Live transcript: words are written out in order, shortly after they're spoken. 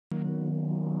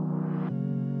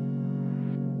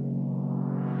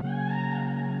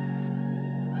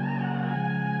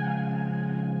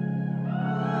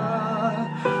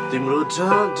तिम्रो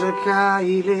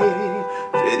ढकढकाइले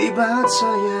फेरि बाँच्छ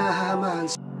यहाँ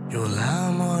मान्छे यो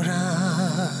लामो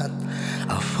रात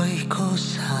आफैको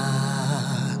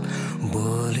साथ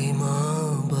भोलि म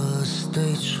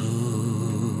बस्दैछु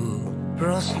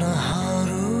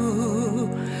प्रश्नहरू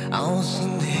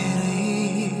आउँछन् धेरै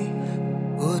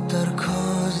उत्तर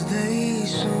खोज्दै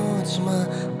सोचमा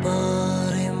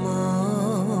परे म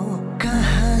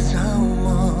कहाँ जाऊँ म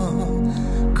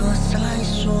कसलाई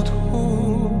सोधौँ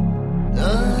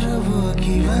तर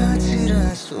बोकी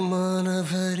बाँचिरहेछु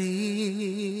मनभरि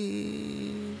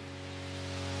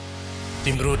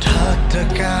तिम्रो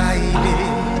ढकढकाइले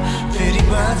फेरि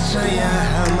बाँच्छ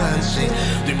यहाँ मान्छे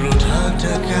तिम्रो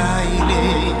ढकढकाइले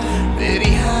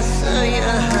फेरि हाँस्छ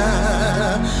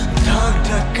यहाँ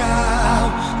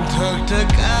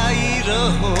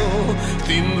ढकढकाइरहँ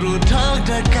तिम्रो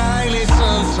ढकढकाइले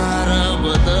संसार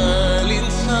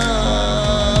बदलिन्छ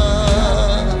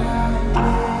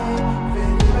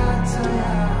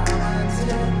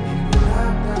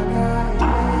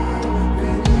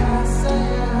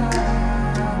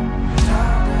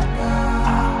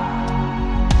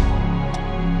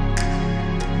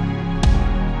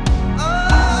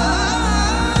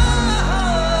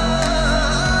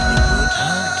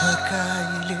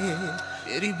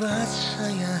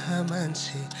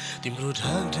तिम्रो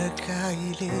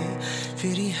ढकढकाइले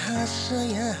फेरि हाँस्छ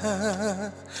यहाँ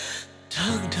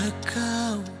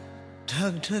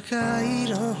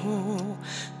ढकढकाइरहँ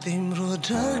तिम्रो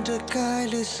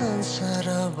ढकढकाइले संसार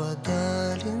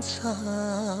बदलिन्छ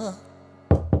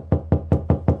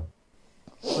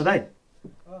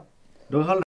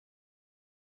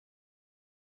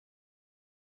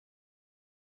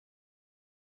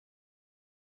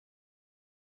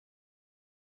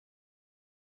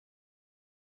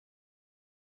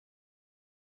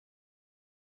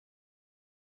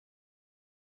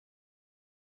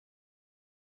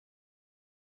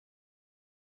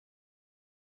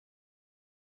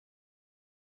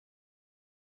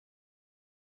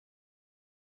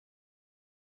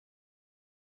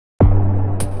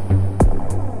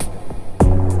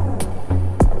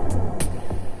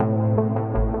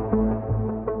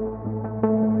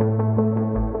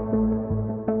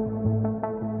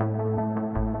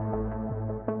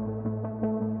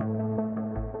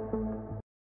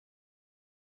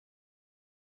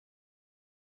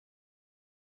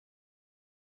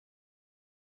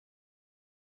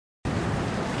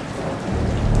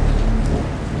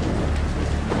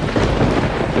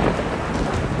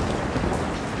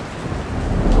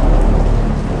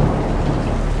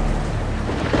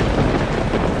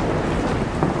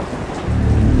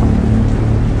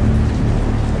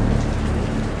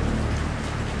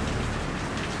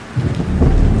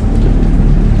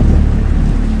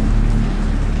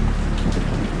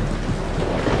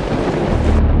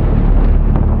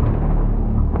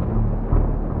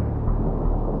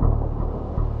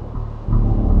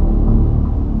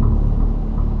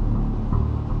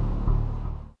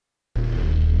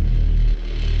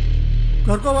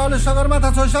घरको बाउले सगरमाथा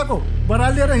छोइसक्यो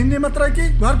बराल लिएर हिँड्ने मात्रै कि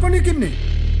घर पनि किन्ने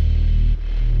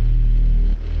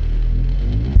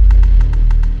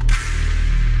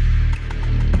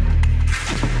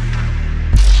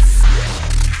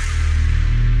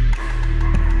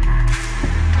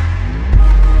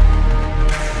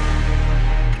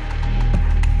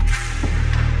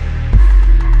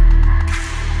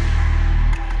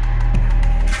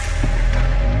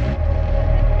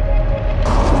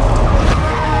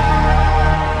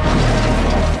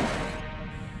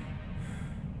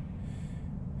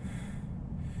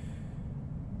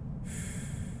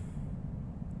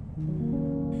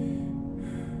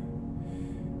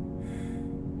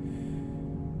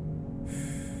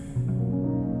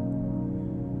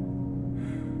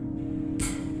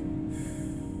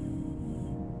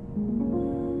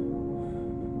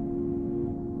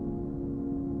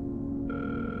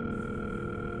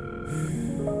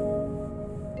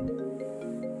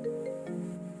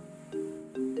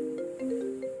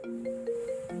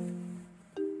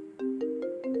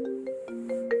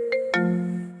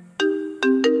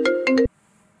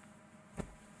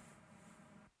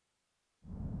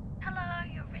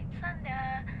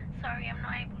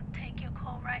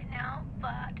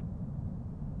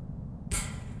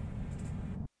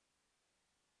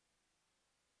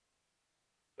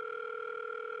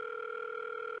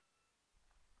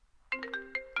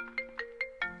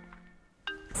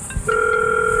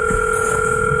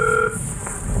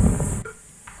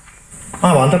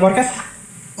भन्छ प्रकाश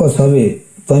ओ छवि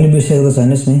तैँले बिर्सेको त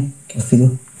छैनस् नि अस्तिको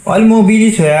अहिले म बिजी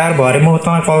छु यार भरे म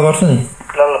तपाईँ कल गर्छु नि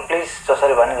ल ल प्लिज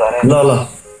जसरी भनी गरे ल ल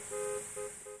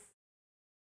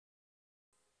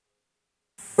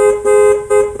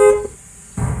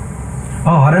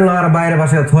हरेन लगाएर बाहिर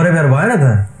बसेको थोरै बेर भएन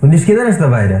त निस्किँदैन रहेछ त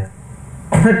बाहिर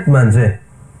फेट मान्छे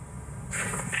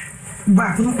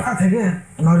बाथरुम आएको थियो क्या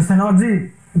नरिसान अझै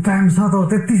टाइम छ त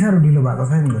त्यति साह्रो ढिलो भएको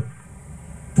छैन त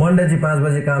मन्डे चाहिँ 5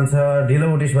 बजे काम छ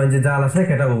ढिलो उठिस भने चाहिँ जाला छ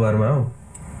केटाको घरमा हौ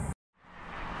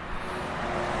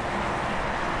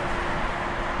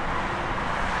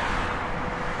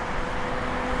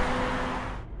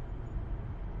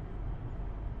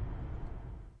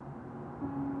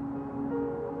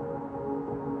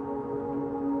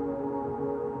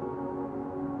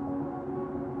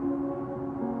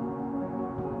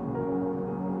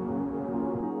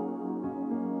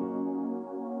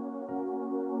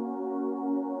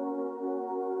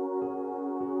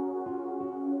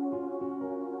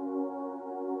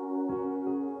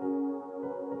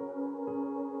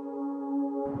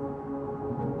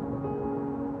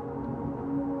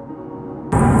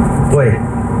ओए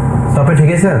सबै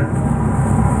ठिकै छ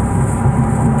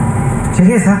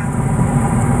ठिकै छ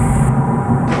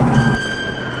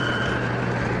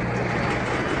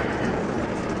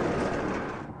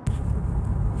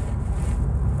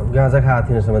गाँजा खाएको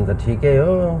थिएन भने त ठिकै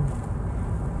हो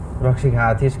रक्सी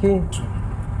खाएको थिइस् कि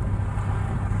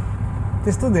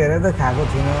त्यस्तो धेरै त खाएको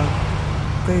थिइनँ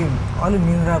त्यही अलि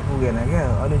निन्द्रा पुगेन क्या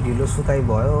अलि ढिलो सुताइ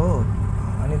भयो हो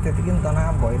अनि त्यतिकै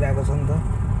तनाव भइरहेको छ नि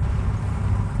त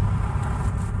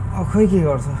खै के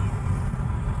गर्छ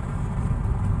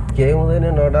केही हुँदैन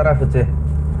नडरा फुच्चे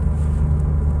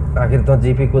आखिर त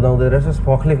जिपी कुदाउँदै रहेछस्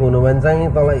फक्लिक हुनु भने चाहिँ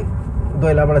तँलाई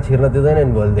दैलाबाट छिर्न दिँदैन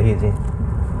नि भोलिदेखि चाहिँ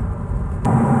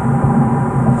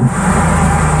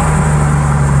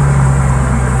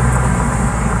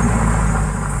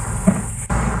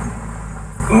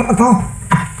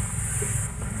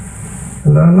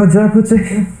ल जा फुच्चे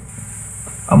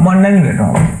अब मन्डे नि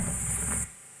भेटौँ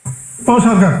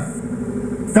सरकार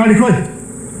गाडी खोइ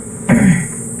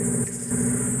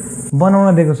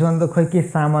बनाउन दिएको छु अन्त खोइ के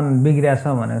सामान बिग्रिएको छ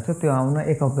भनेको छ त्यो आउन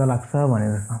 1 हप्ता लाग्छ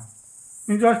भनेको छ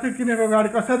हिजो अस्ति किनेको गाडी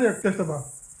कसरी त्यस्तो भयो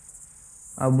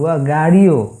अब बुवा गाडी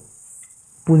हो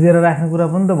पुजेर राख्ने कुरा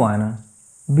पनि त भएन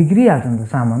बिग्रिहाल्छ नि त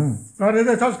सामान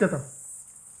गरेदै छस् के त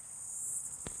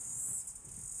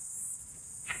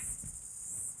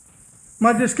म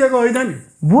जिस्केको होइन नि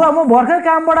बुवा म भर्खर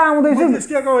कामबाट आउँदैछु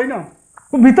जिस्केको होइन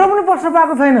भित्र पनि पस्न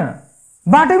पाएको छैन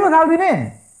बाटैमा खाल्दिने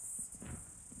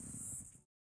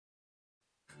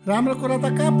राम्रो कुरा त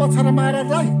कहाँ पछाडा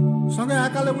महाराजलाई सँगै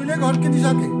आकाले उहिले घर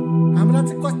किनिसके हाम्रा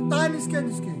चाहिँ कस्ता निस्के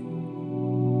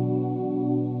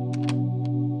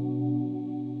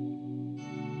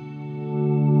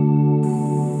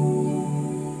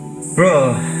ब्रो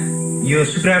यो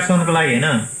शुक्रबारसम्मको लागि होइन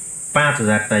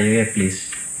 5000 चाहियो क्या प्लिज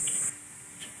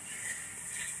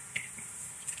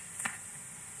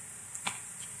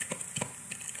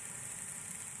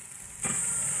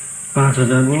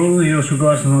यो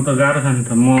शुक्रबारसम्म त गाह्रो छ नि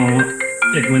त म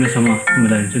 1 महिनासम्म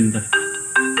मिलाइदिन्छु नि त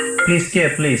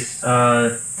प्लिज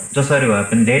जसरी भए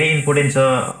पनि धेरै इम्पोर्टेन्ट छ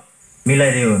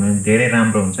मिलाइदियो भने धेरै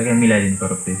राम्रो हुन्छ क्या मिलाइदिनु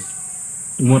पर्यो प्लिज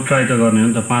म ट्राई त गर्ने हो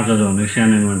नि त 5000 भने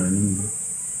सानो एमाउन्ट होइन नि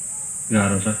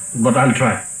गाह्रो छ बट आइल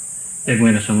ट्राई 1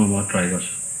 महिनासम्म म ट्राई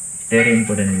गर्छु धेरै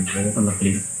इम्पोर्टेन्ट हुन्छ ल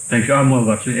प्लिज थ्याङ्क यू म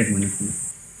गर्छु 1 महिनासम्म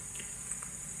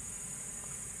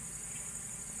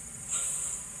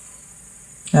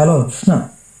हेलो कृष्ण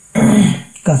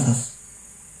कहाँ छस्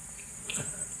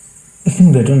एकछिन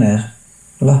भेटौँ न यार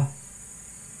ल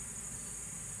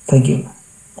थ्याङ्क यू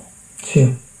स्योर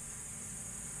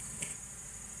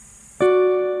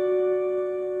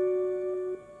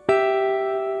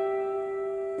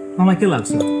मलाई के लाग्छ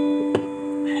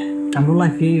हाम्रो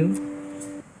लाइफ यही हो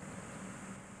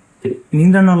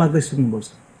निन्द्रा नलाग्दै सुत्नुपर्छ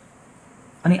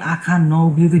अनि आँखा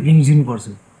नउभिँदै बिन्जिनुपर्छ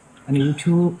अनि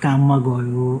उठ्यो काममा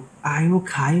गयो आयो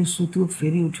खायो सुत्यो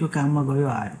फेरि उठ्यो काममा गयो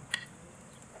आयो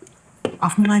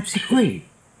आफ्नो लाइफ चाहिँ खोइ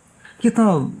के त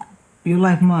यो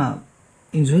लाइफमा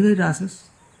इन्जोय गरिरहेछस्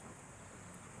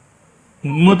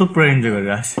म त पुरा इन्जोय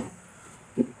गरिरहेको छु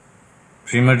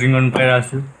फ्रीमा ड्रिङ्क गर्नु पाइरहेको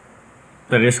छु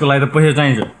तर यसको लागि त पैसा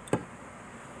चाहिन्छ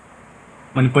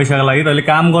अनि पैसाको लागि त अहिले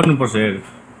काम गर्नुपर्छ हेर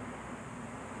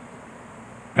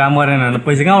काम गरेन भने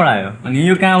पैसा कहाँबाट आयो अनि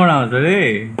यो कहाँबाट आउँछ अरे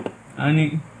अनि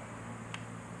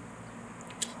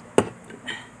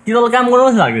तिमीलाई काम गर्नु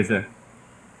जस्तो लाग्दैछ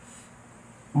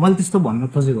मैले त्यस्तो भन्न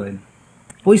खोजेको होइन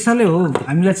पैसाले हो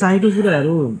हामीलाई चाहिएको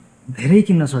कुराहरू धेरै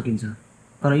किन्न सकिन्छ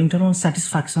तर इन्टरनल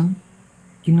सेटिस्फ्याक्सन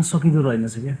किन्न सकिँदो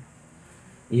रहेनछ क्या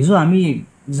हिजो हामी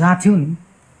जहाँ थियौँ नि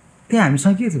त्यहाँ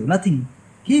हामीसँग के थियो नथिङ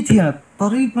केही थिएन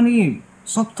तरै पनि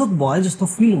सबथोक भए जस्तो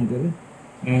फिल हुन्थ्यो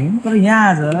क्या तर यहाँ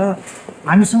आज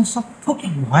हामीसँग सबथोक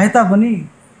भए तापनि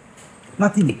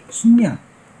नथिङ शून्य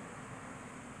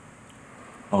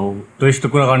हौ त यस्तो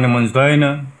कुरा गर्ने मान्छे त होइन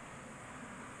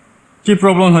के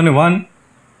प्रब्लम छ भने भन्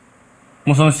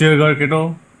मसँग सेयर गर केटो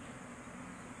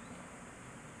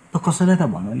त कसैलाई त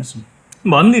भन्दैनस्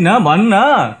भन्दिनँ भन् न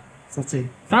साँच्चै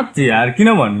साँच्चै यार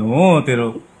किन भन्नु हो तेरो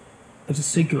इट्स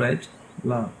सिक्रेट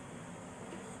ल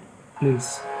प्लिज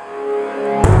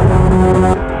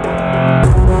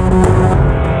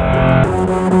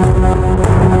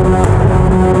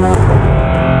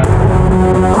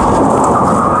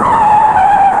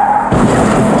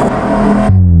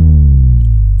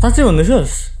साँच्चै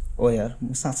भन्दैछस् ओ यार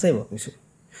म साँच्चै भन्दैछु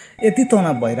यति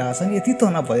तनाव भइरहेछ नि यति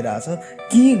तनाव भइरहेछ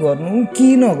के गर्नु के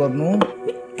नगर्नु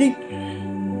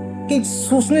केही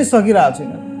सोच्नै सकिरहेको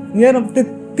छैन यार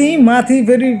त्यही माथि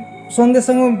फेरि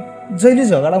सन्देशसँग जहिले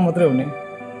झगडा मात्रै हुने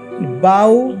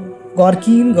बाउ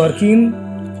घर्किन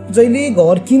जहिले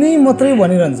घर्किनै मात्रै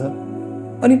भनिरहन्छ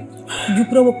अनि यो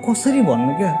कुरा अब कसरी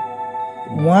भन्नु क्या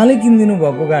उहाँले किनिदिनु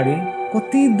भएको गाडी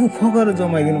कति दुःख गरेर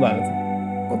जमाइदिनु भएको छ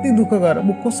कति दुःख गरेर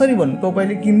म कसरी भन्नु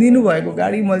तपाईँले किनिदिनु भएको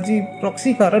गाडी मैले चाहिँ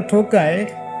रक्सी खाएर ठोक्काएँ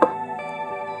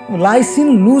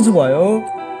लाइसेन्स लुज भयो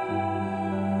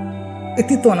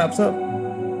यति तनाव छ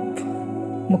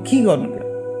म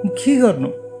के गर्नु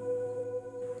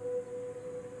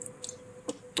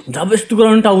जब यस्तो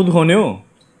गराउनु टाउको दुखाउने हो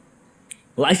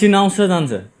लाइसेन्स आउँछ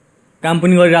जान्छ काम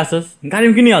पनि गरिरहेछस् गाडी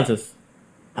पनि किनिहाल्छस्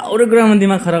अरू कुरामा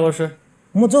दिमाग खराब गर्छ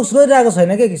म जोक्स गरिरहेको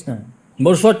छैन क्या कृष्ण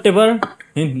बरु सर्ट टेपर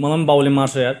मलाई पनि बाउले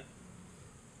मार्छ यार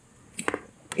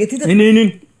यति त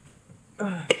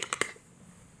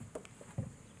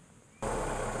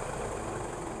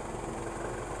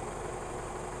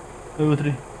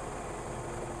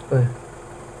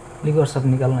लिगर सब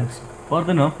निकाल्न एकछिन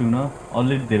पर्दैन पिउन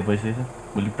अलरेडी धेरै पैसा छ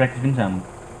भोलि प्र्याक्टिस पनि छ हाम्रो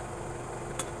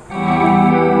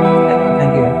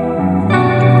थ्याङ्क यू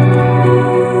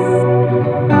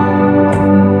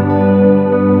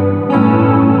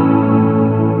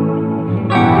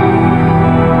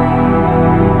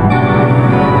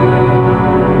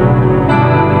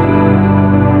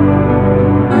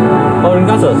अरुण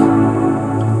कहाँ छस्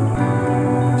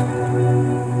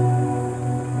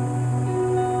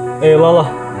ए ल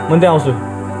म त्यहाँ आउँछु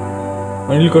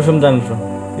अनि लिकोसम्म जानु छ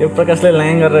यो प्रकाशले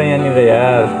ल्याङ गरेर यहाँनिर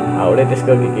यार हाउडे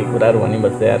त्यसको के कुराहरू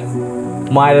भनिबस्छ यार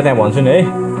म आएर त्यहाँ भन्छु नि है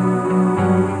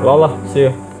ल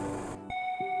सियो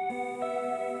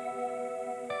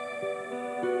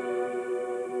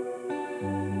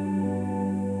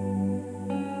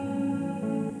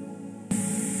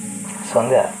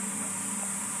सन्ध्या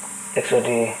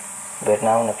एकचोटि भेट्न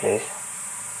आउन प्लिज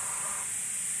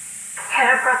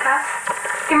हेर प्रकाश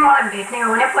तिमी मलाई भेट्ने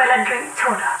हो भने पहिला ड्रिङ्क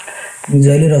छोड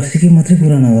जहिले रक्सीकै मात्रै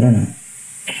कुरा नगर न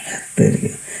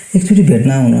एकचोटि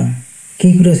भेट्न आउन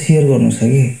केही कुरा सेयर गर्नु छ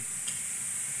कि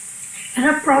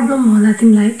हेर प्रब्लम होला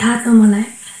तिमीलाई थाहा छ मलाई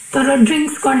तर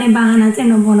ड्रिङ्क्स गर्ने बहाना चाहिँ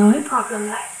नबनाऊ है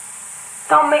प्रब्लमलाई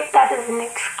don't make that is an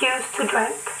excuse to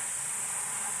drink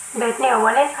भेट्ने हो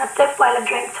भने साँच्चै पहिला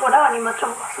ड्रिङ्क छोड अनि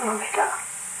मात्र मसँग भेट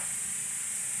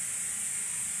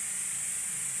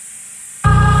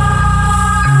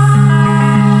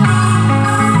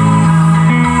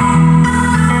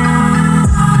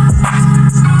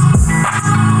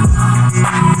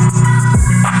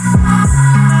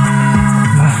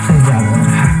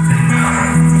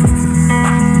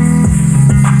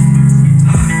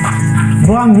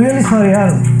I'm really sorry यार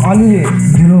अलिले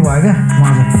ढिलो भयो क्या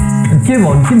मलाई के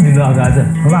भन्नु किन ढिलो आएको आज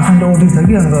लास्ट त ओटी छ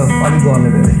कि अन्त अलिक गरले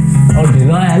धेरै अब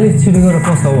ढिलो आइहाल्यो छिटो गरेर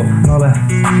पस्छ हो नभए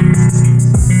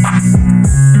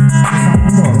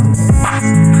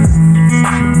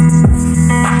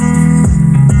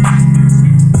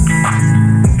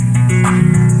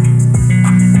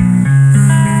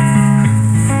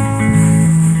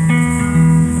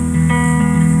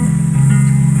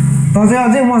त चाहिँ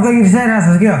अझै म त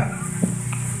रिसाइरहेको छ क्या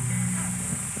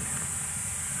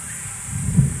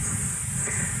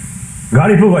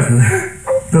गाडी पो गर्छ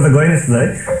त्यो त गइरहेछ है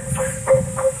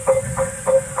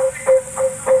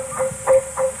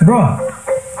ब्रो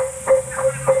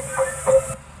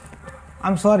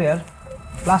आइम सरी यार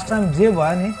लास्ट टाइम जे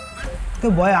भयो नि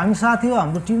त्यो भयो हामी साथी हो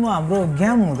हाम्रो टिम हो हाम्रो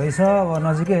गेम हुँदैछ अब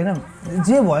नजिकै होइन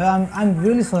जे भयो आइम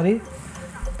रियली सरी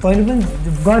तैँले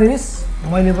पनि गरिस्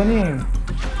मैले पनि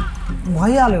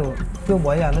भइहाल्यो त्यो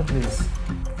भइहाल्यो प्लिज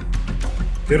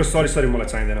तेरो सरी मलाई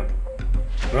चाहिँदैन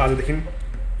र आजदेखि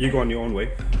You go on your own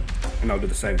way, and I'll do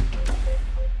the same.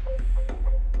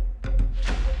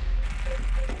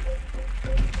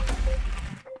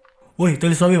 ओइ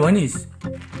तैँले सबै भनिस्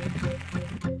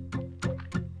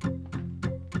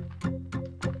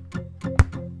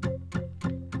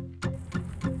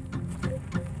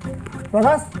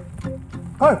प्रकाश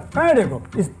कहाँ हिँडेको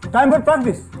इट्स टाइम फर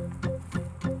प्र्याक्टिस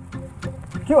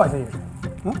के भएछ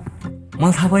यो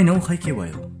मलाई थाहा भएन हौ खै के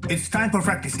भयो It's time for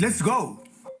practice. Let's go.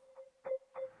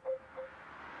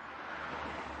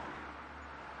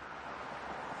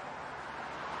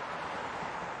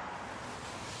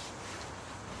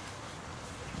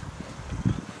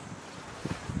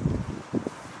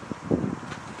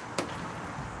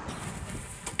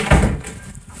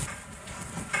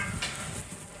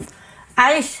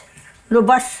 Ice लु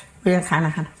बस यहाँ खाना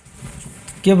खाना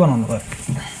के बनाउनु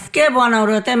भयो के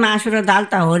बनाउरो त्यही मासु र दाल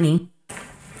त हो नि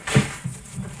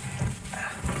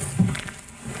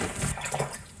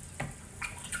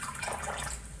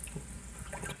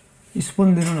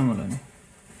स्पुन दिनु न मलाई नि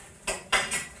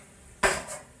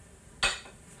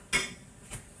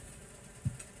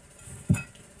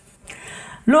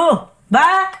लु बा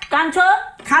कान्छो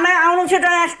खाना आउनु छिटो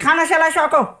खाना सेला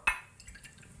सकौ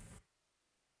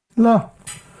ल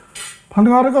फोन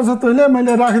गरेको छ तैँले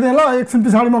मैले राखिदिएँ ल एकछिन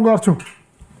पछाडि म गर्छु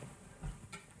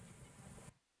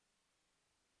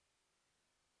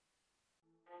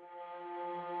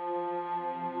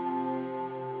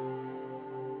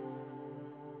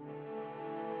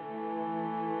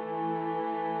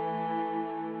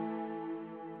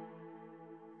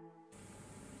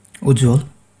उज्जवल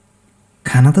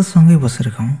खाना त सँगै बसेर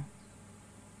खाउँ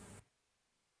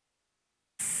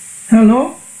हेलो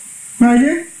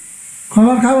माइली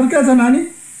खबर के छ नानी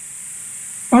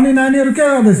अनि नानीहरू के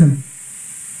गर्दैछन्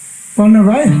पढ्नु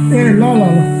भाइ ए ल ल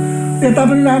ल यता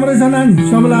पनि राम्रै छ नानी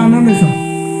सबैलाई आनन्दै छ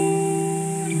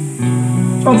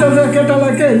अच्छा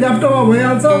केटालाई के ल्यापटपमा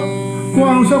भइहाल्छ को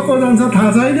आउँछ को जान्छ थाहा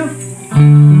छैन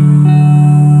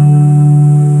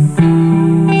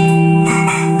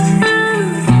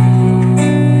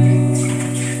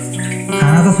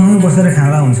खाना त सँगै बसेर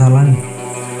खाँदा हुन्छ होला नि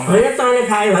होइन तँले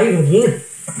खाए भाइ हुने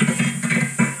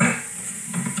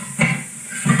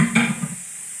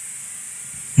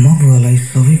म बुवालाई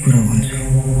सबै कुरा भन्छु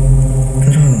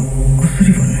तर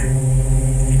कसरी भन्नु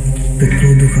त्यत्रो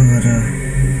दुःख गरेर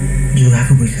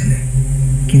जोगाएको पैसाले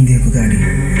किनिदिएको गाडी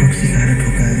टक्सी खाएर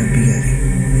ठोकाएर बिगारे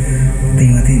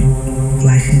त्यहीमाथि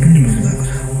लाइसेन्स पनि लुज भएको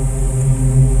छ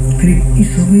फेरि यी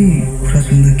सबै कुरा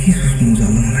सुन्दा के सोच्नुहुन्छ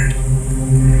होला मलाई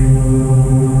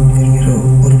मेरो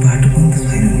अरू बाटो पनि त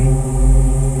छैन नि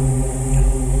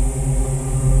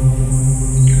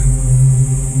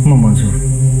म भन्छु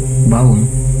बाउ हुनु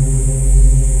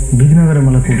बिघ्न गरेर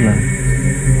मलाई कुट्ला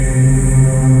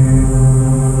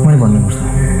मैले भन्नुपर्छ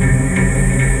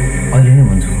अहिले नै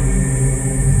भन्छु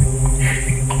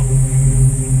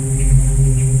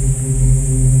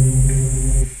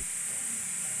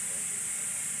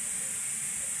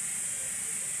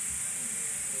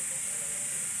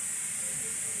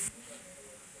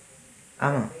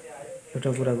आमा एउटा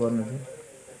कुरा गर्नु थियो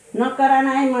नकरा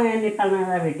नै म यहाँ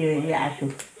नेपालमा भेट्यो आएको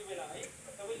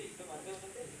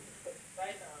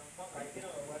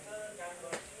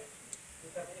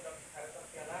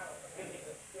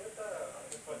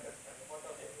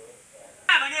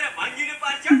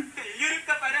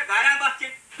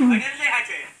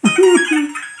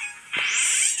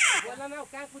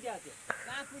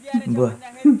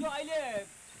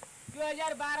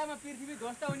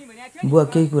बुवा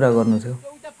केही कुरा गर्नु थियो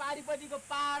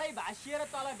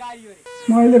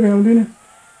म अहिले भ्याउँदिनँ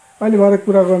अहिले भएर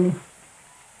कुरा गर्नु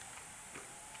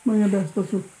म यहाँ व्यस्त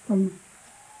छु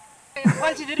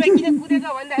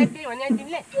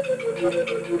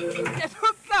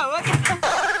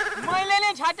मैले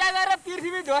नै छट्टा गरेर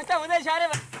पृथ्वी ध्वस्त हुँदैछ अरे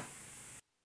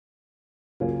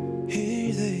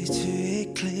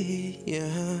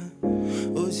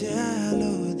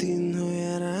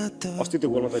अस्ति त्यो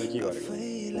गोलमा तैँले के गरेको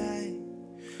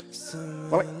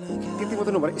मलाई त्यति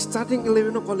मात्रै नभएर स्टार्टिङ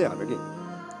 11 मा कसले हाल्यो कि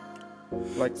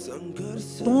लाइक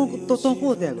तँ को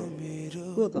त्यहाँको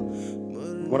को त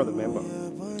वान अफ द मेम्बर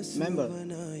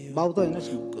बाउ त होइन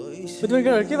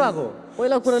के भएको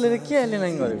पहिला कुरा लिएर के अहिले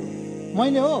नाइ गरेको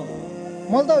मैले हो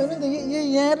मैले त होइन नि त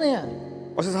यहाँ हेर्ने यहाँ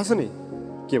अस्ति थाहा छ नि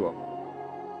के भयो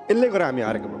यसले गरेर हामी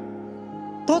हारेको भयो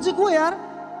त चाहिँ को यार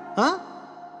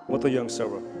म त यङ्स्टर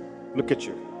हो look at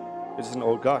you it's an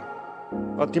old guy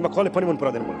तिमीमा कसले पनि मन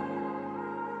पराउँदैन मलाई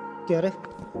के अरे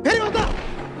फेरि भन त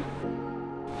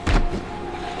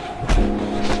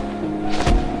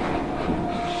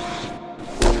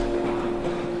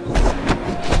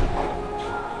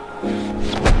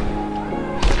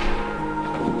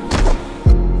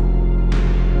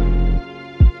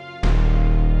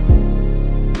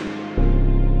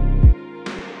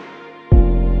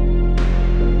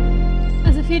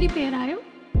फेरि पेयर आयो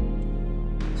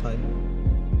छैन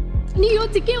अनि यो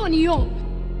चाहिँ के हो नि यो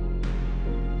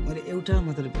अरे एउटा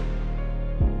मात्रै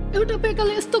एउटा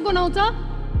पेकाले यस्तो गनाउँछ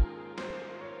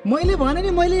मैले भने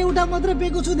नि मैले एउटा मात्रै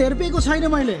पेको छु धेरै पेको छैन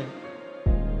मैले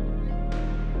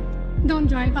डोन्ट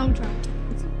ड्राइभ आउट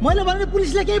ड्राइभ मैले भने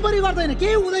पुलिसले केही पनि गर्दैन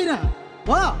केही हुँदैन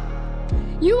हो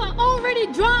यु आर अलरेडी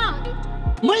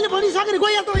ड्रङ्क मैले भनिसकेर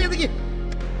गइहाल त यहाँदेखि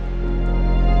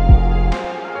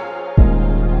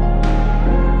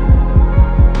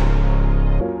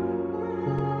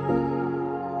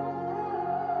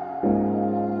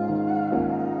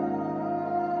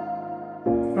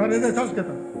अरे त छस् के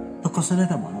त कसैलाई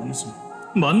त भन्नु यसो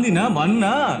भन्दिन भन्न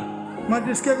म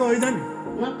जिस्केको होइन नि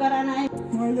नकरा नाइ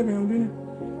मैले भ्याउँदिनँ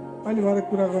अहिले भएर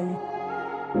कुरा गर्नु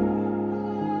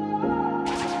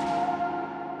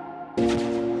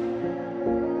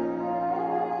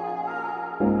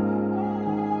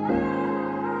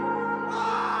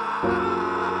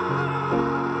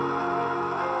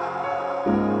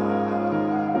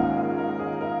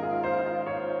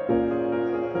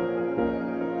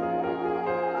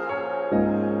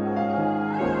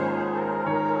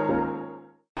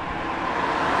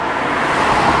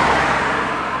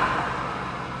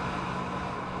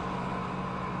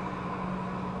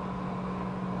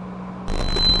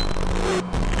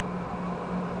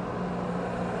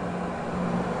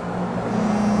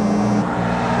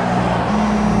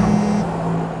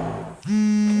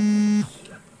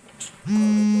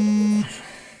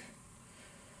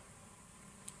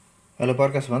हेलो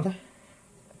प्रकाश भन्छ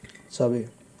सबै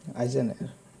आइज न यार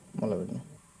मलाई भेट्नु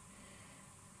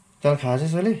तँ खाएको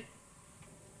छस् अहिले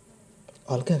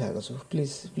हल्का खाएको छु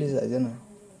प्लिज प्लिज आइज न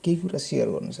केही कुरा सेयर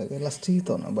गर्नु छ क्या लास्टै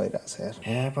त भइरहेको छ यार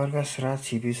हे प्रकाश रात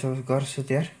छिपिसो गर्छु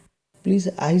यार प्लिज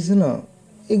आइज न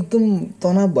एकदम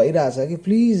तनाव भइरहेछ कि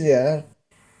प्लिज यार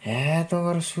हे त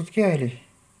गर सुत के अहिले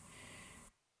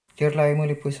तेरो लागि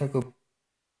मैले पैसाको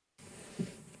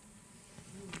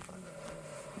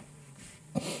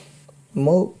म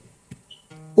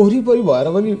वरिपरि भएर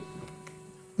पनि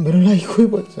मेरो लागि कोही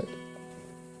पनि छैन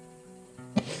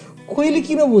कोहीले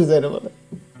किन बुझ्दैन मलाई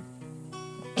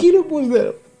किन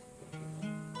बुझ्दैन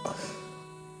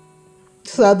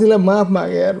साथीलाई माफ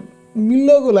मागे यार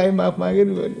मिल्नको लागि माफ मागे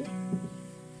नि मैले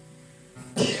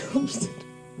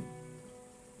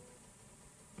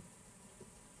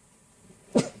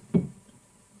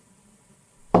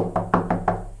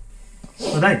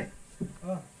दाइ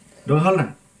ढोल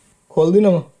खोल्न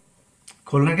खोल्दिनँ म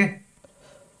खोल्न के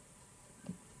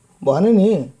भने नि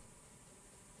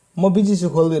म बिजी छु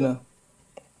खोल्दिनँ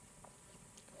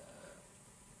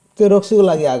त्यो रक्सीको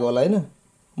लागि आएको होला होइन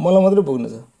मलाई मात्रै पुग्नु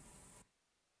छ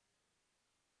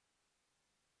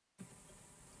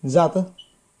जा त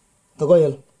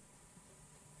गइहाल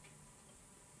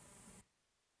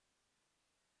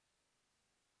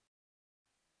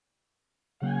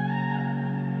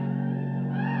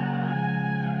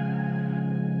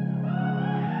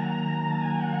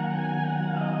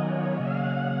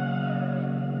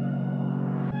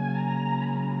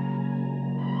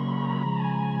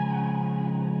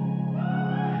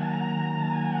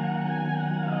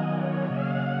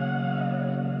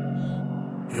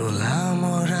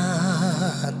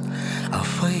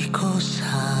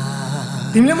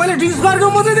तिमीले मैले ड्रिङ्क्स बारको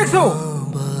मात्रै देख्छौ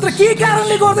तर के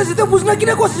कारणले गर्दैछ त्यो बुझ्न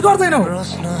किन कोसिस गर्दैनौ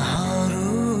प्रश्नहरू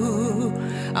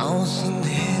आउँछन्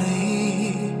धेरै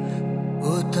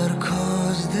उत्तर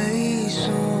खोज्दै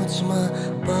सोचमा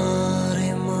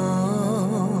परे म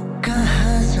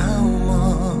कहाँ जाउँ म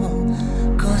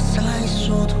कसलाई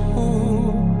सोधौँ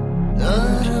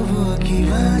तर बोकी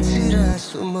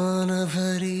बाँचिरहेछु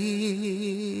मनभरि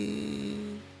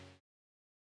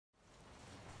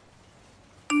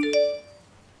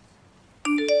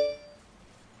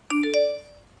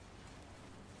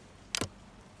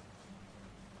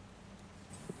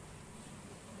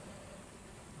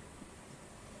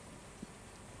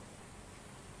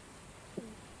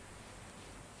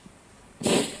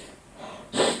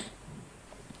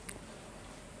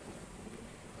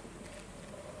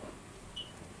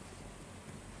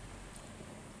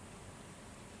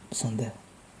सन्ध्या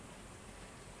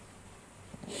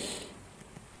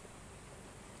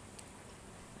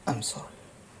I'm sorry.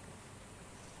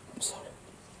 I'm sorry.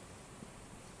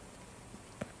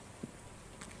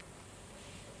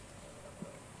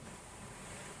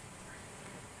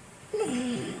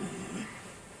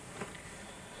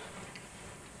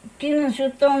 किन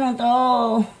सुताउनु त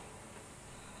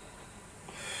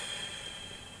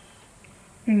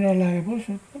निन्द्रा लाग्यो पो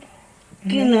सुत्नु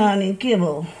किन अनि के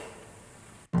भयो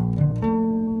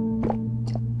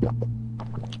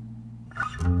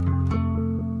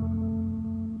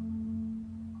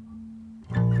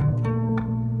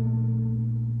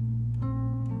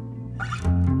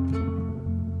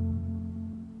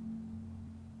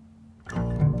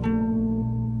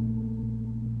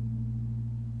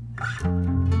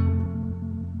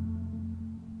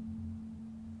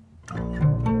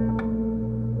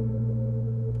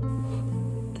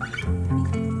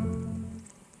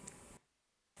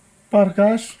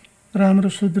प्रकाश राम्रो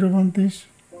सुध्रो भन्थिस्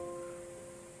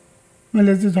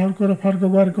मैले चाहिँ झर्को र फर्को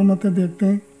गरेको मात्रै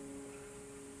देख्थेँ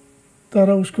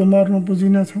तर उसको मर्म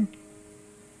बुझिनछ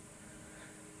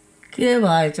के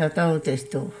भएछ त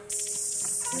त्यस्तो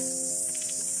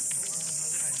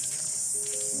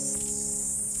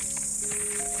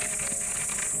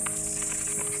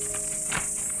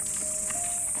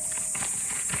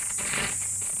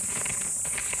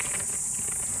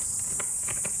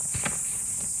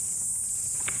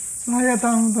यता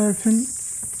आउनु त एकछिन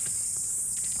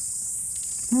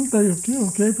त यो के हो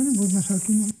केही पनि बुझ्न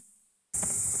सकिनँ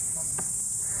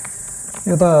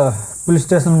यो त पुलिस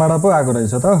स्टेसनबाट पो आएको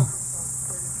रहेछ त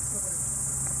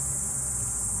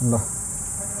ल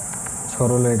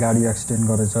छोरोले गाडी एक्सिडेन्ट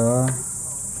गरेछ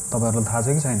तपाईहरुलाई थाहा छ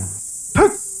कि छैन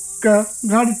ठक्क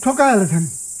गाडी ठोकाइहालेछ नि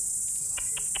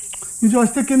हिजो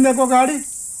अस्ति किनेको गाडी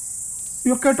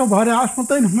यो केटो भरे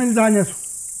आस्पताल मैले जानेछु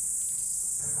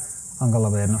अङ्कल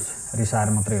अब हेर्नुहोस् रिसाएर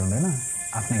मात्रै हुँदैन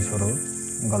आफ्नै छोरो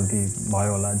गल्ती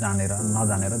भयो होला जानेर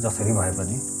नजानेर जसरी भए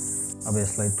पनि अब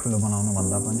यसलाई ठुलो बनाउनु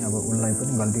भन्दा पनि अब उसलाई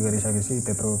पनि गल्ती गरिसकेपछि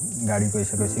त्यत्रो गाडी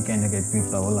गइसकेपछि केही न केही पिर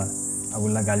त होला अब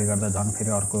उसलाई गाली गर्दा झन्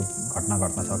फेरि अर्को घटना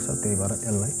घट्न सक्छ त्यही भएर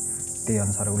यसलाई त्यही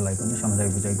अनुसार उसलाई पनि सम्झाइ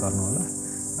बुझाइ गर्नु होला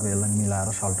अब यसलाई मिलाएर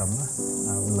सल्टाउँला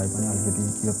उसलाई पनि अलिकति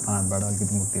यो तनावबाट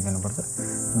अलिकति मुक्ति दिनुपर्छ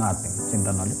नआत्ने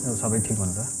चिन्ता नलिनु सबै ठिक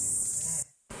हुन्छ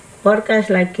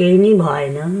प्रकाशलाई केही नि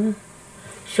भएन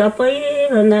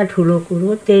सबैभन्दा ठुलो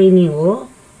कुरो त्यही नै हो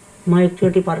म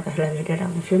एकचोटि प्रकाशलाई भेटेर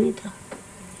आउँछु नि त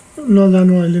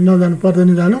नजानु अहिले नजानु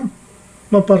पर्दैन जानु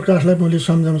म प्रकाशलाई भोलि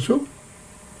सम्झाउँछु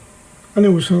अनि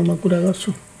उसँग म कुरा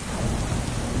गर्छु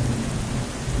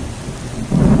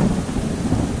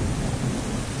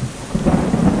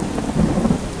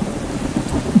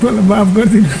मलाई माफ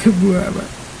गरिदिनुहोस् बुवा आमा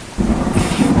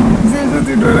जे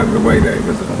जति डराम्रो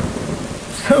भइरहेको छ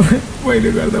सबै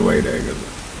मैले गर्दा भइरहेको छ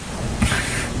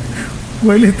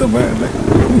मैले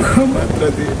तपाईँहरूलाई मात्र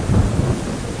दिएँ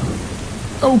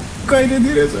अब कहिले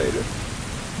दिने छैन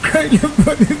कहिले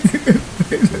पनि दिने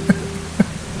छैन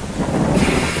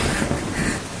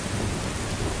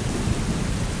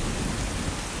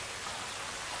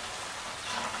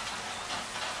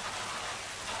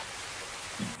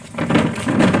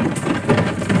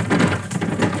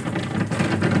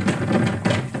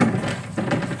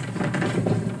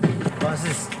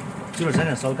चुरोट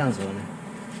छैन सल्कान छ भने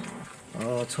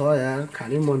छ यार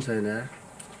खाने मन छैन यार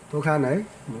तँ खान है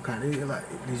म खाने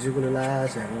हिजोको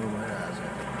लास हेर्नु भइरहेको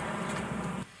छ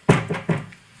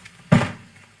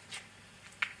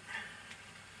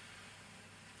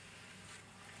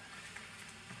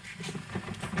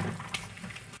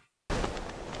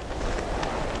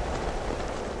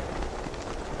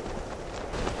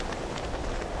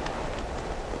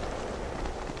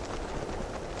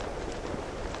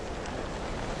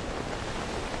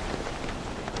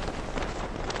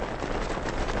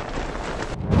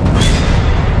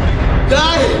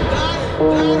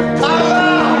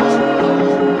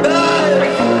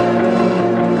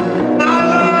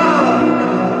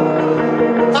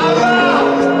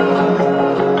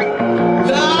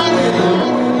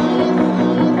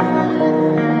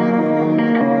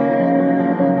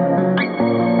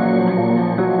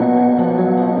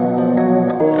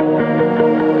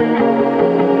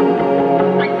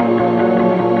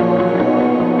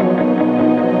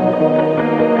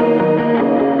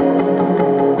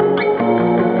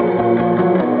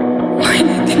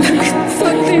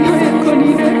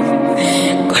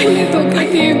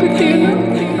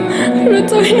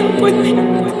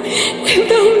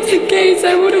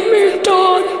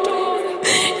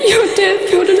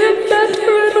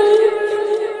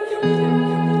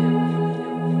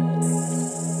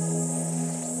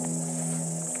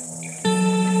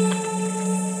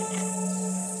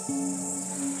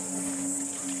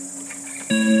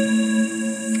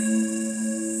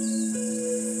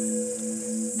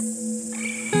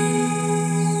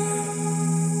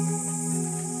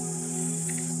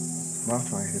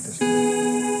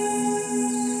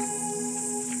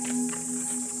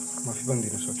माफी पनि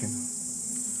दिन सकिनँ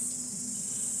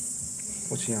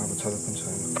पछि यहाँ अब छँदा पनि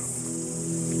छैन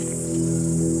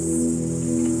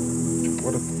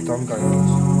What a dumb guy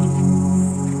was.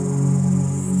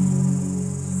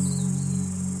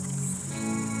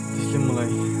 त्यसले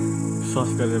मलाई सस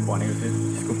गरेर भनेको थिएँ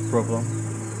त्यसको प्रब्लम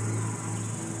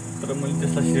तर मैले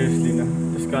त्यसलाई सिरियस लिइनँ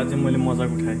त्यसको अझै मैले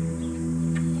मजाक उठाएँ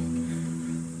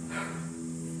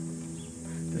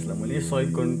त्यसलाई मैले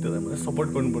सहयोग गर्नु त्यसलाई मैले सपोर्ट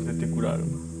गर्नुपर्थ्यो त्यो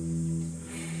कुराहरूमा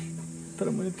तर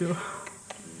मैले त्यसलाई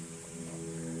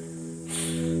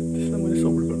मैले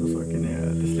सपोर्ट गर्न सकिनँ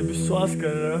त्यसले विश्वास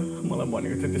गरेर मलाई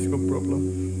भनेको थियो त्यसको प्रब्लम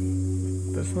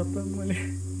त्यसमा त मैले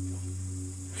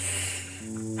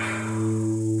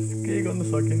केही गर्न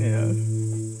सकिनँ यार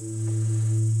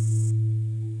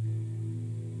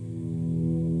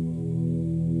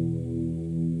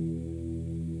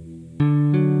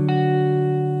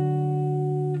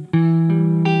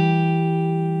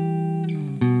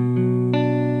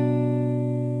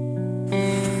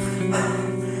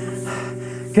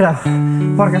केटा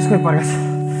प्रकाश खोइ प्रकाश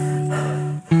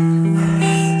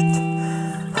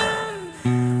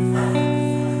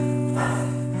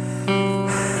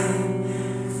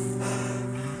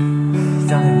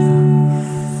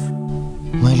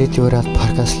मैले त्यो रात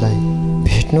प्रकाशलाई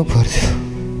भेट्नु पर्थ्यो,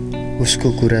 उसको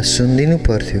कुरा सुनिदिनु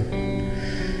पर्थ्यो।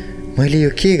 मैले यो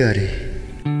के गरेँ?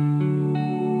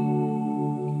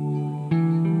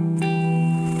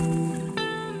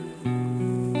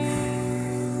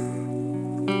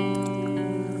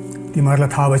 तिमीहरूलाई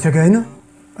थाहा भइसक्यो होइन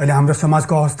अहिले हाम्रो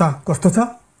समाजको अवस्था कस्तो छ?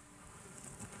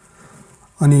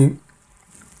 अनि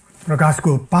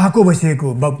प्रकाशको पाको भइसकेको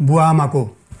बुवा आमाको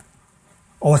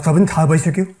अवस्था पनि थाहा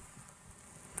भइसक्यो।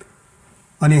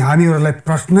 अनि हामीहरूलाई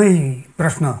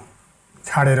प्रश्न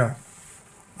छाडेर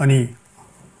अनि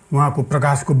उहाँको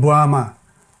प्रकाशको बुवा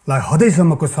आमालाई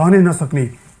हदैसम्मको सहनै नसक्ने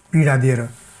पीडा दिएर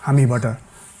हामीबाट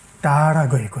टाढा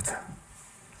गएको छ।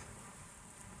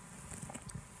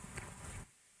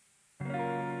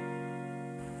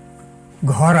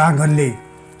 घर आँगनले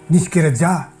निस्केर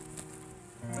जा,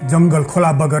 जङ्गल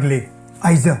खोला बगरले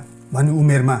आइज भन्ने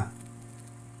उमेरमा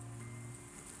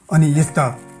अनि यस्ता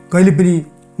कहिले पनि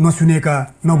नसुनेका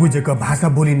नबुझेका भाषा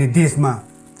बोलिने देशमा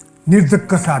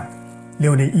निर्धक्क साथ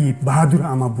ल्याउने यी बहादुर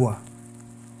आमा बुवा,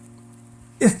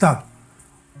 यस्ता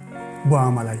बुवा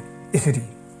आमालाई यसरी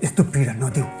यस्तो पीडा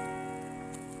नदेऊ।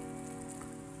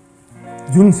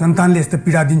 जुन सन्तानले यस्तो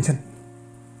पीडा दिन्छन्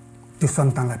त्यो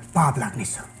सन्तानलाई पाप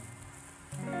लाग्नेछ।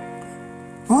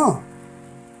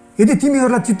 यदि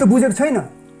तिमीहरूलाई चित्त बुझेको छैन,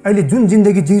 अहिले जुन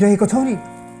जिन्दगी जिइरहेको छौ नि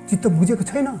चित्त बुझेको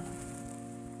छैन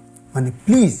भने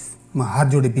प्लिज म हात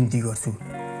जोडे बिन्ती गर्छु,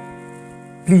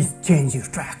 please change your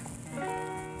track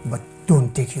but don't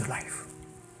take your life.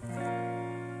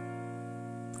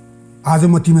 आज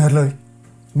म तिमीहरूलाई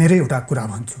मेरो एउटा कुरा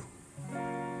भन्छु।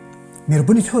 मेरो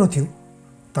पनि छोरो थियो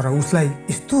तर उसलाई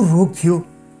यस्तो रोग थियो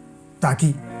ताकि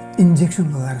इन्जेक्सन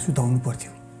लगाएर सुताउनु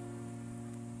पर्थ्यो।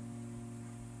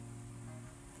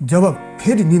 जब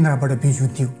फेरि निन्द्राबाट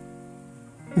बिउन्थ्यो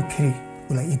ऊ फेरि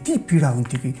उसलाई यति पीडा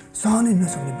हुन्थ्यो कि सहनै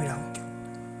नसक्ने पीडा हुन्थ्यो।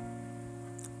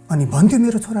 अनि भन्थ्यो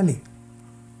मेरो छोराले,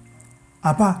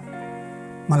 आपा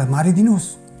मलाई मारिदिनुहोस्,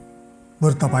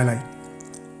 बरु तपाईँलाई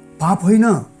पाप होइन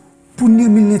पुण्य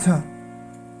मिल्नेछ।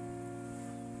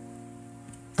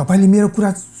 तपाईँले मेरो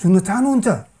कुरा सुन्न चाहनुहुन्छ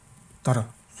तर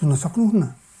सुन्न सक्नुहुन्न।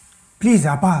 प्लिज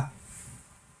आपा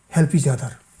हेल्प इच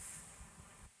अदर।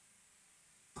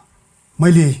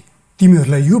 मैले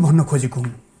तिमीहरूलाई यो भन्न खोजेको हुँ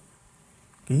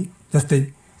कि जस्तै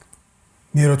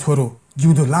मेरो छोरो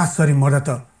जिउँदो लाससरी मर्दा त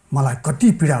मलाई कति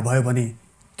पीडा भयो भने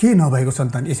के नभएको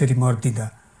सन्तान यसरी मर्दिँदा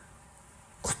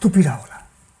कस्तो पीडा होला।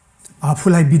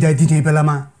 आफूलाई बिदा दिने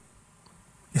बेलामा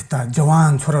यस्ता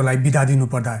जवान छोरालाई बिदा दिनु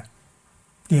पर्दा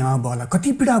ती आमाबालाई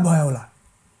कति पीडा भयो होला।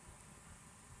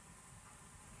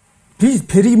 प्लिज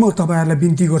फेरि म तपाईँहरूलाई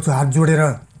बिन्ती गर्छु हात जोडेर,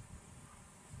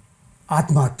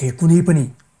 आत्महत्या कुनै पनि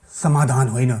समाधान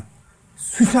होइन।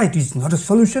 Suicide is not a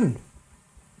solution.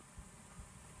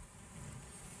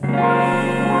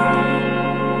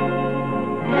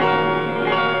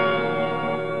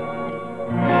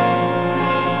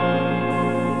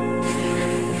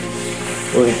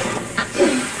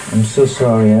 I'm so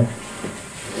sorry, yeah.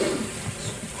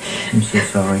 I'm so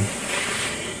sorry.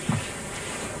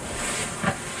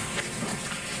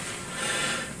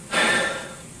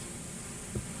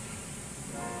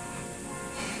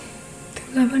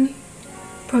 तिमीलाई पनि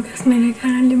प्रकाश मेरो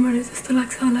कारणले मरे जस्तो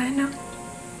लाग्छ होला होइन?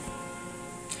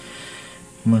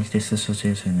 मैले त्यस्तो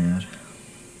सोचेको छैन यार,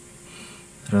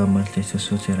 र मैले त्यस्तो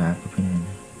सोचेर आएको पनि होइन।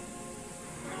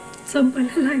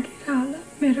 सबैलाई लागेर होला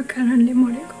मेरो कारणले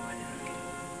मरेको भनेर,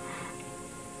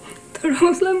 तर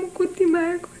उसलाई म कति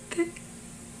माया गर्थेँ।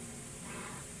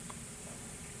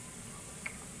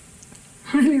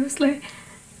 मैले उसलाई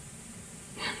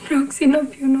रक्सी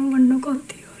नपिउनु भन्नु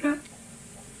गल्ती हो र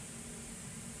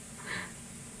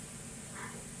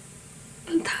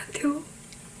थाहा थियो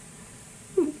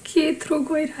के थ्रो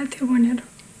गइरहेको थियो भनेर।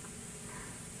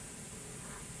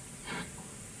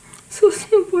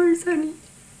 सोच्नु पर्छ नि,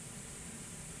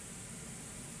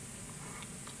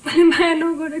 मैले माया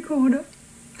नगरेको हो र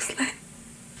उसलाई।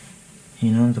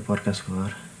 हिँड नि त प्रकाशको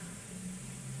घर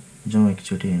जाउँ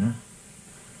एकचोटि होइन,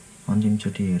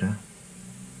 अन्तिमचोटि हेर।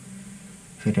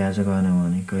 फेरि आज गएन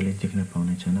भने कहिले देख्न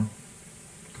पाउने छैनौ।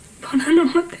 भन न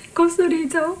मात्रै कसरी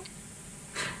जाऊ?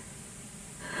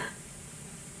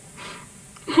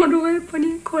 म रोए पनि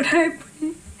कराए पनि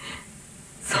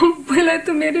सबैलाई त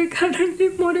मेरै कारणले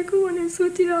मरेको भनेर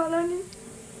सोचिरह होला नि।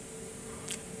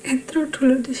 यत्रो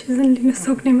ठुलो डिसिजन लिन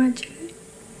सक्ने मान्छेले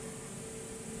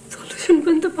सल्युसन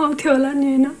पनि त पाउँथ्यो होला नि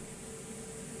होइन?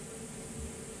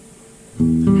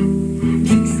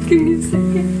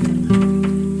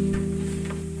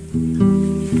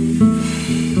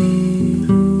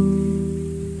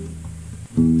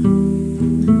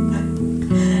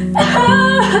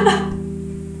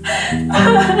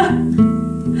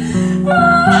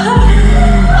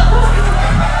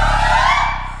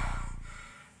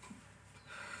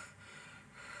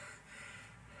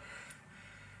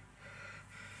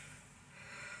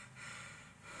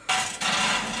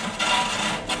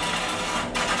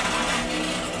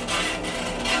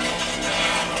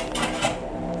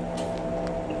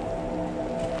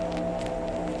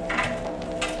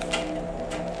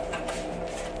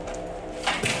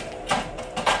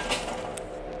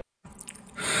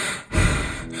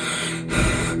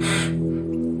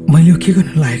 मैले के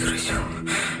गर्न लागेको रहेछु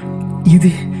यदि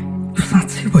यो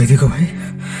साँच्चै भइदिएको भए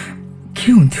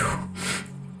के हुन्थ्यो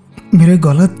मेरो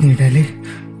गलत निर्णयले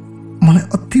मलाई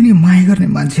अति नै माया गर्ने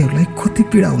मान्छेहरूलाई कति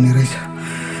पीडा हुने रहेछ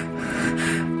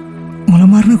मलाई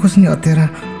मार्न खोज्ने हत्यारा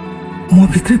म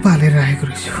भित्रै पालेर राखेको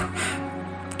रहेछु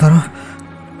तर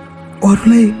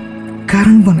अरूलाई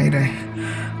कारण बनाइरहे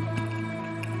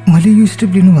मैले यो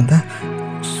स्टेप लिनुभन्दा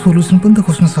सोल्युसन पनि त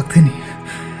खोज्न सक्थेँ नि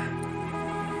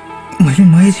मैले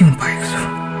नयाँ जीवन पाएको छु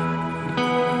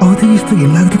अबदेखि यस्तो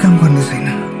घिनलाग्दो काम गर्ने छैन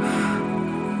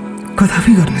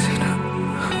कदापि गर्ने छैन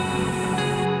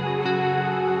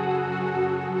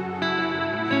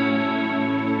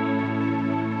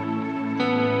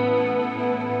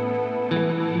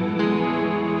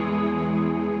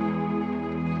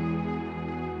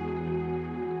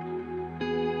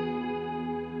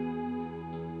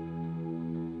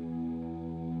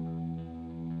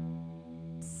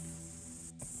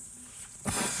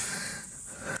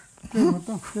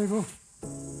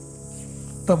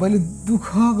तपाईँले दुःख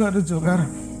गरेर जोगाएर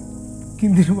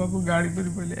किनिदिनु भएको गाडी पनि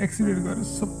पहिले एक्सिडेन्ट गरेर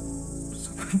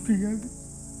सबै बिगारिदियो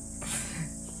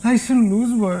लाइसेन्स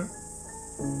लुज भयो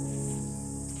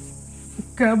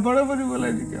क्याबबाट पनि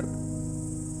मलाई निकाल्यो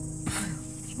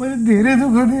मैले धेरै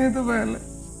दुःख दिएँ तपाईँहरूलाई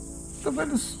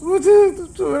तपाईँले सोचे जस्तो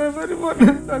छोरा पनि भन्न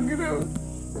सकिनँ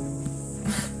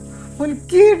मैले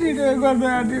के निर्णय गर्न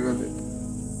आँटेको थिएँ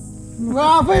म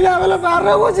आफैले आफैलाई मार्न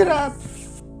खोजिरहेको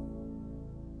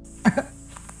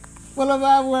मलाई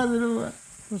माफ गरिदिनु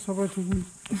भयो सबै ठिक हुन्छ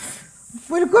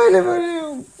मैले कहिले पनि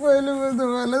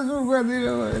तपाईँलाई सुख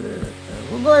दिइनँ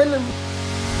मैले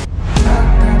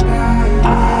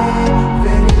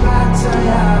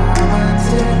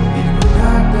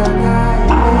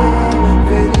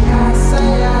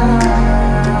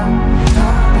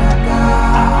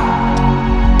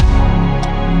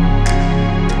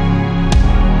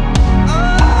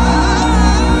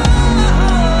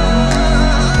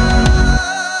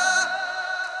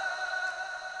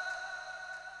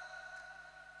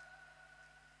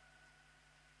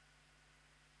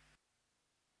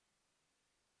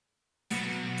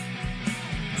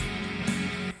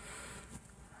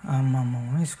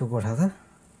आम्मामा यसको कोठा त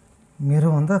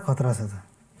मेरोभन्दा खतरा छ त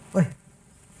ओइ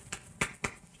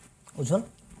उज्जवल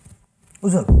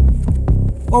उज्जवल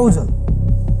ओ उज्जवल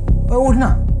ओ उठ न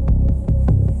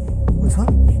उज्जवल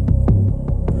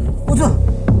उज्जवल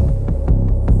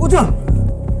उज्जवल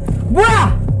बुवा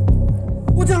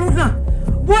उज्जवल उठ न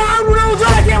बुवा आउनु न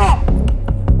उज्जवल के भयो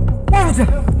ओ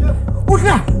उज्जवल उठ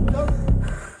न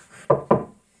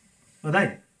दाइ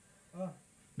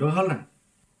ढोकाल न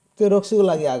त्यो रक्सीको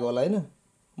लागि आएको होला होइन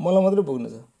मलाई मात्रै पुग्नु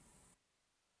छ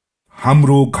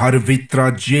हाम्रो घरभित्र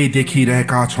जे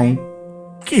देखिरहेका छौं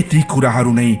के ती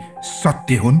कुराहरू नै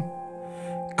सत्य हुन्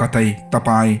कतै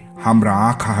तपाईं हाम्रा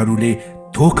आँखाहरूले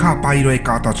धोका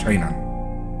पाइरहेका त छैनन्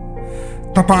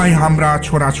तपाईं हाम्रा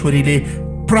छोराछोरीले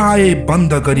प्राय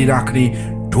बन्द गरिराख्ने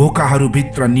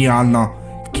ढोकाहरूभित्र निहाल्न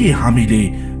के हामीले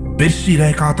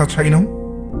बिर्सिरहेका त छैनौं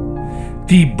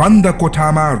ती बन्द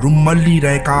कोठामा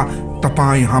रुम्मल्लिरहेका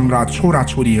तपाईं हाम्रा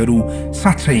छोराछोरीहरू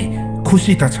साँच्चै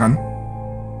खुसी त छन्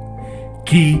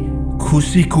कि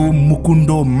खुसीको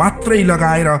मुकुण्डो मात्रै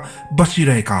लगाएर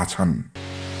बसिरहेका छन्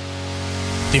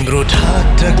तिम्रो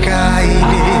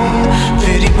ठकठकाइले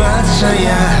फेरि बाँच्छ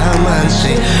यहाँ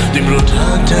मान्छे तिम्रो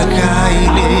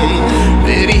ठकठकाइले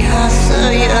फेरि हाँस्छ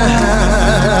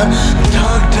यहाँ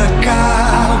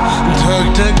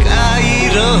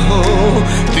ठकठकाइरहो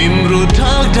तिम्रो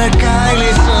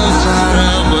ठकठकाइले संसार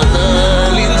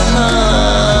बदलिन्छ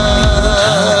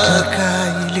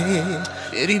ठकठकाइले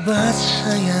फेरि बाँच्छ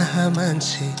यहाँ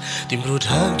मान्छे तिम्रो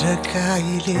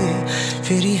ढकढकाइले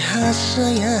फेरि हाँस्छ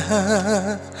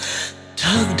यहाँ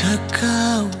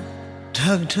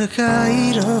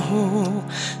ढकढकाइरहँ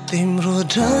तिम्रो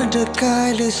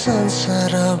ढकढकाइले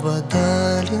संसार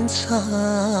बदलिन्छ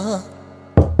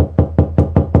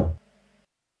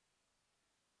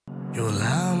यो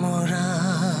लामो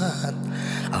रात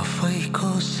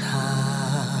आफैको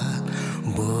साथ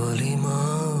भोलि म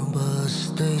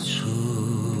बस्दैछु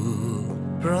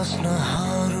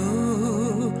प्रश्नहरू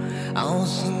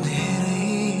आउँछन् धेरै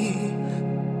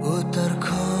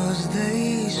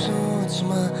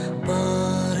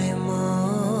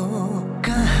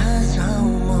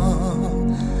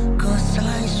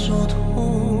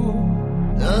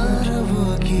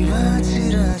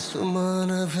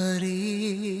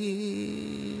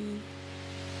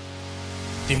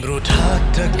तिम्रो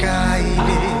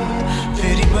ढकढकाइले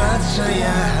फेरि बाँच्छ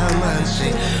यहाँ मान्छे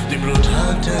तिम्रो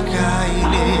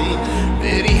ढकढकाइले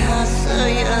फेरि हाँस्छ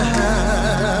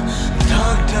यहाँ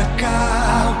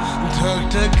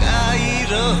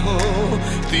ढकढकाइरहो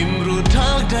तिम्रो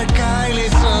ढकढकाइले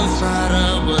संसार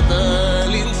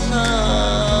बदलिन्छ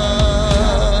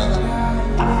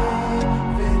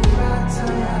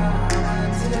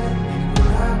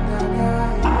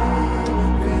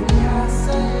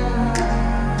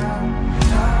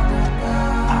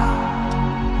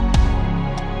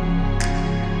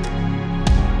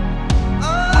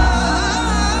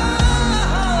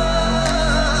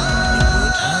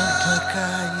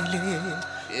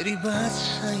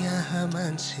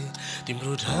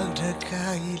तिम्रो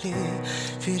ढकढकाइले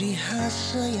फेरि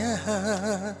हाँस्छ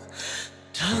यहाँ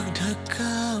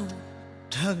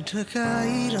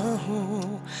ढकढकाइरहँ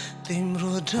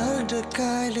तिम्रो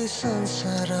ढकढकाइले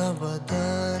संसार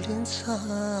बदलिन्छ